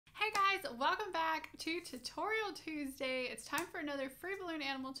welcome back to Tutorial Tuesday. It's time for another free balloon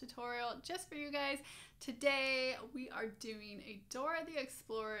animal tutorial just for you guys. Today we are doing a Dora the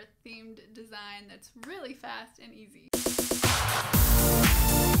Explorer themed design that's really fast and easy.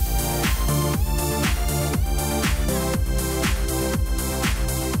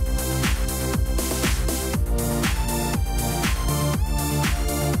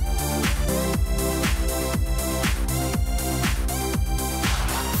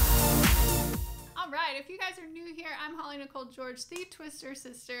 George, the Twister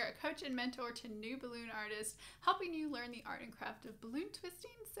Sister, a coach and mentor to new balloon artists, helping you learn the art and craft of balloon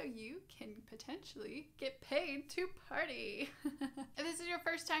twisting so you can potentially get paid to party. If this is your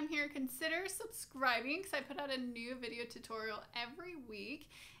first time here, consider subscribing because I put out a new video tutorial every week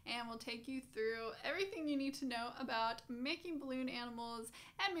and we'll take you through everything you need to know about making balloon animals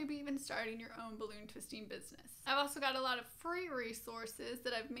and maybe even starting your own balloon twisting business. I've also got a lot of free resources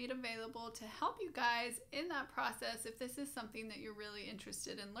that I've made available to help you guys in that process if this is something that you're really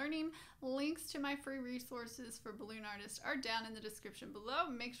interested in learning. Links to my free resources for balloon artists are down in the description below.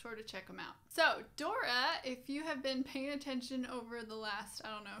 Make sure to check them out. So Dora, if you have been paying attention over the last,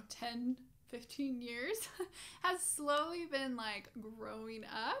 10-15 years, has slowly been like growing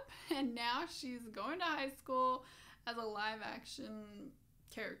up, and now she's going to high school as a live action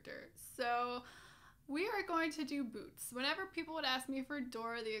character. So we are going to do boots. Whenever people would ask me for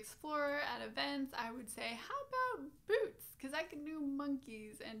Dora the Explorer at events, I would say, how about boots? Because I can do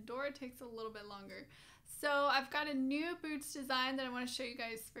monkeys and Dora takes a little bit longer. So I've got a new boots design that I want to show you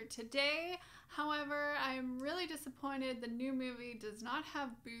guys for today. However, I am really disappointed the new movie does not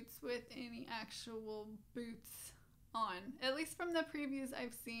have boots with any actual boots on. At least from the previews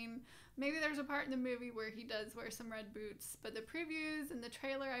I've seen. Maybe there's a part in the movie where he does wear some red boots, but the previews and the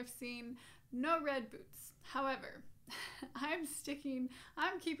trailer I've seen, no red boots. However, I'm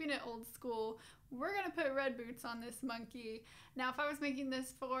keeping it old school. We're gonna put red boots on this monkey. Now, if I was making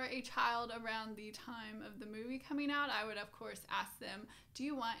this for a child around the time of the movie coming out, I would of course ask them, do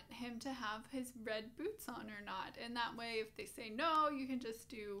you want him to have his red boots on or not? And that way, if they say no, you can just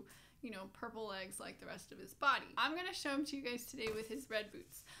do, purple legs like the rest of his body. I'm gonna show him to you guys today with his red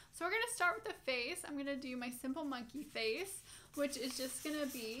boots. So we're gonna start with the face. I'm gonna do my simple monkey face, which is just gonna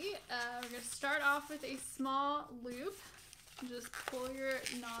be, we're gonna start off with a small loop. Just pull your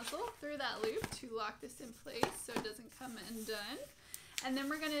nozzle through that loop to lock this in place so it doesn't come undone. And then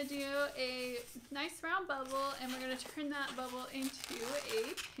we're gonna do a nice round bubble, and we're gonna turn that bubble into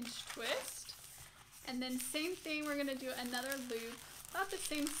a pinch twist. And then same thing, we're gonna do another loop about the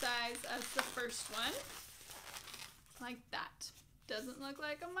same size as the first one, like that. Doesn't look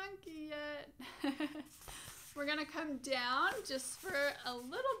like a monkey yet. We're gonna come down just for a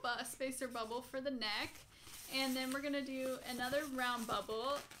little spacer bubble for the neck, and then we're gonna do another round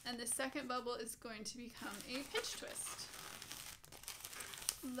bubble, and the second bubble is going to become a pinch twist.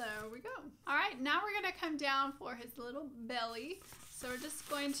 There we go. All right, now we're gonna come down for his little belly. So we're just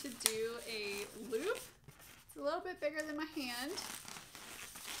going to do a loop. It's a little bit bigger than my hand.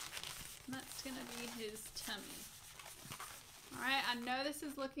 And that's gonna be his tummy. All right, I know this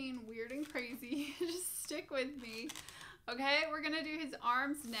is looking weird and crazy. Just stick with me. Okay, we're gonna do his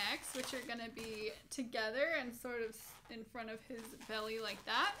arms next, which are gonna be together and sort of in front of his belly like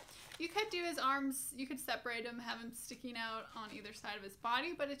that. You could do his arms, you could separate them, have him sticking out on either side of his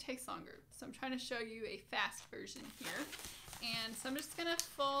body, but it takes longer. So I'm trying to show you a fast version here. And so I'm just gonna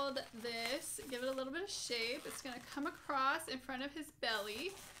fold this, give it a little bit of shape. It's gonna come across in front of his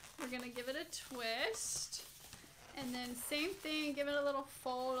belly. We're gonna give it a twist. And then same thing, give it a little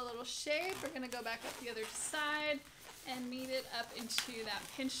fold, a little shape. We're gonna go back up the other side and meet it up into that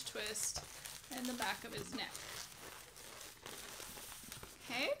pinch twist in the back of his neck.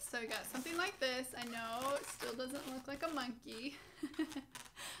 Okay, so we got something like this. I know it still doesn't look like a monkey.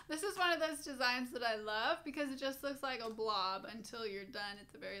 This is one of those designs that I love because it just looks like a blob until you're done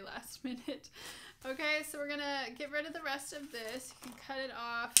at the very last minute. Okay, so we're gonna get rid of the rest of this. You can cut it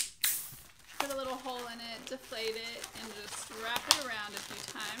off, put a little hole in it, deflate it, and just wrap it around a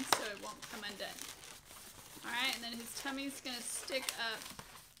few times so it won't come undone. All right, and then his tummy's gonna stick up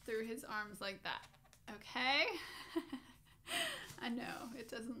through his arms like that. Okay? I know, it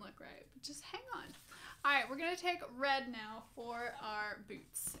doesn't look right, but just hang on. All right, we're gonna take red now for our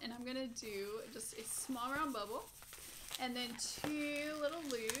boots. And I'm gonna do just a small round bubble and then two little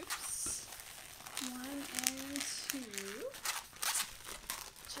loops, 1 and 2,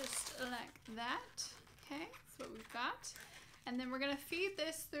 just like that. Okay, that's what we've got. And then we're gonna feed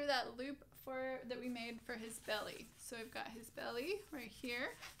this through that loop that we made for his belly. So we've got his belly right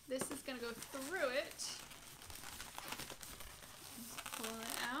here. This is gonna go through it. Just pull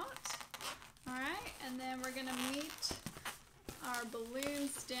it out. then we're gonna meet our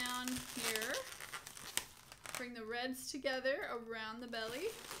balloons down here. Bring the reds together around the belly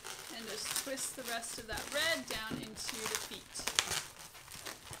and just twist the rest of that red down into the feet.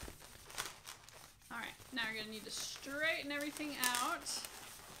 All right, now you're gonna need to straighten everything out. Let's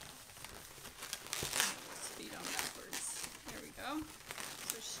feet on backwards. There we go.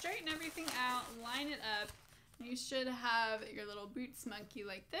 So straighten everything out, line it up. You should have your little boots monkey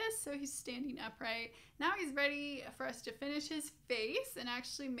like this, so he's standing upright. Now he's ready for us to finish his face and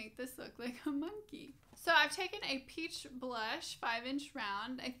actually make this look like a monkey. So I've taken a peach blush, 5-inch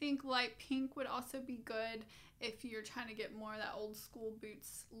round. I think light pink would also be good if you're trying to get more of that old school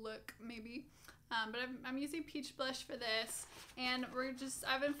boots look maybe. But I'm using peach blush for this, and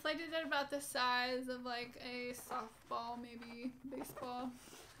I've inflated it about the size of like a softball, maybe baseball,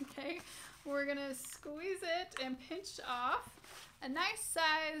 okay? We're gonna squeeze it and pinch off a nice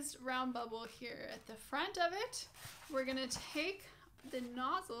sized round bubble here at the front of it. We're gonna take the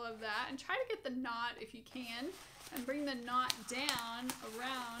nozzle of that and try to get the knot if you can, and bring the knot down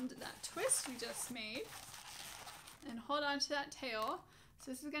around that twist we just made, and hold on to that tail. So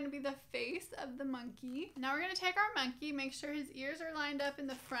this is gonna be the face of the monkey. Now we're gonna take our monkey, make sure his ears are lined up in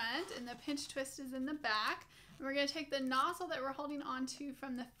the front and the pinch twist is in the back. And we're gonna take the nozzle that we're holding onto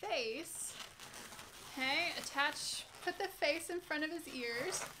from the face, okay, put the face in front of his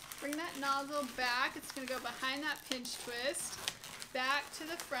ears, bring that nozzle back. It's gonna go behind that pinch twist, back to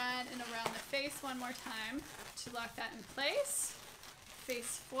the front and around the face one more time to lock that in place.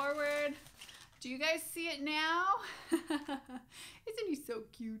 Face forward. Do you guys see it now? Isn't he so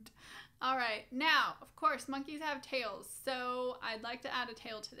cute? All right, now, of course, monkeys have tails, so I'd like to add a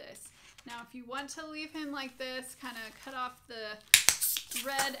tail to this. Now, if you want to leave him like this, kind of cut off the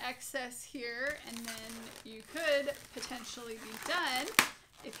red excess here, and then you could potentially be done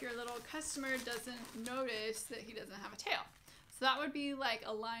if your little customer doesn't notice that he doesn't have a tail. So that would be like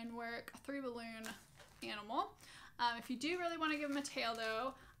a line work, a 3-balloon animal. If you do really want to give him a tail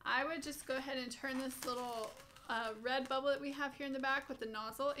though, I would just go ahead and turn this little red bubble that we have here in the back with the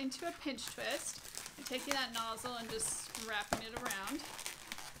nozzle into a pinch twist. I'm taking that nozzle and just wrapping it around.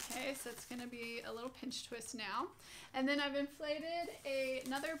 Okay, so it's going to be a little pinch twist now. And then I've inflated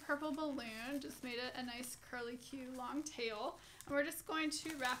another purple balloon, just made it a nice curly cute long tail. And we're just going to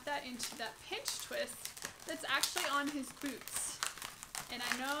wrap that into that pinch twist that's actually on his boots. And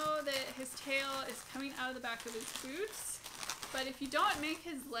I know that his tail is coming out of the back of his boots, but if you don't make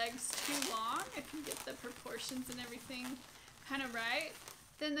his legs too long, if you get the proportions and everything kind of right,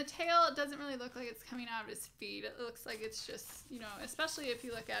 then the tail doesn't really look like it's coming out of his feet. It looks like it's just, you know, especially if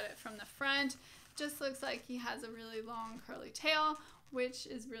you look at it from the front, just looks like he has a really long curly tail, which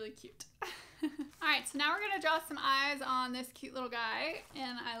is really cute. All right, so now we're gonna draw some eyes on this cute little guy,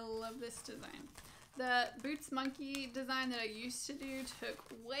 and I love this design. The Boots Monkey design that I used to do took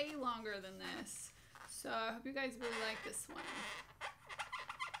way longer than this. So I hope you guys really like this one.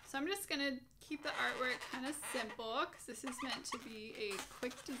 So I'm just gonna keep the artwork kind of simple because this is meant to be a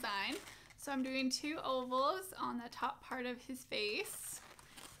quick design. So I'm doing 2 ovals on the top part of his face.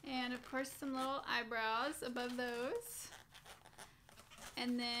 And of course some little eyebrows above those.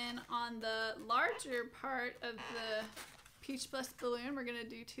 And then on the larger part of the peach blush balloon, we're gonna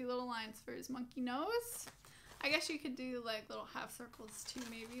do 2 little lines for his monkey nose. I guess you could do like little half circles too,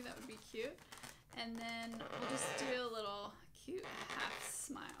 maybe, that would be cute. And then we'll just do a little cute half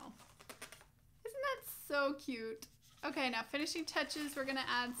smile. Isn't that so cute? Okay, now finishing touches, we're gonna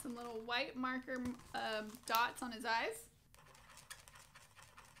add some little white marker dots on his eyes.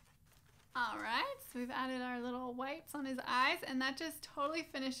 All right, so we've added our little whites on his eyes, and that just totally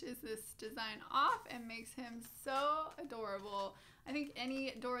finishes this design off and makes him so adorable. I think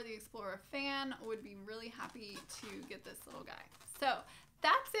any Dora the Explorer fan would be really happy to get this little guy. So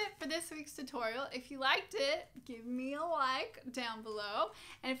that's it for this week's tutorial. If you liked it, give me a like down below.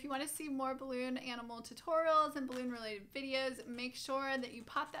 And if you want to see more balloon animal tutorials and balloon related videos, make sure that you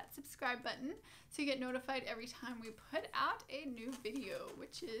pop that subscribe button so you get notified every time we put out a new video,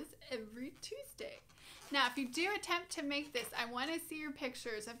 which is every Tuesday. Now, if you do attempt to make this, I want to see your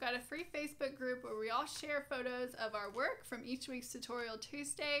pictures. I've got a free Facebook group where we all share photos of our work from each week's Tutorial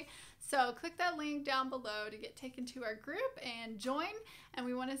Tuesday. So click that link down below to get taken to our group and join. And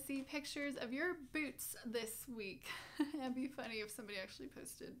we want to see pictures of your boots this week. It'd be funny if somebody actually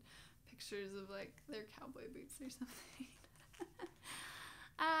posted pictures of like their cowboy boots or something.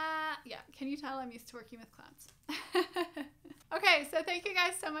 Yeah, can you tell I'm used to working with clowns? Okay, so thank you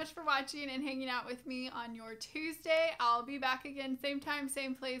guys so much for watching and hanging out with me on your Tuesday. I'll be back again, same time,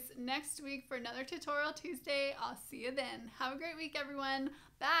 same place next week for another Tutorial Tuesday. I'll see you then. Have a great week, everyone.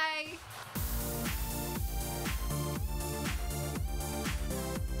 Bye.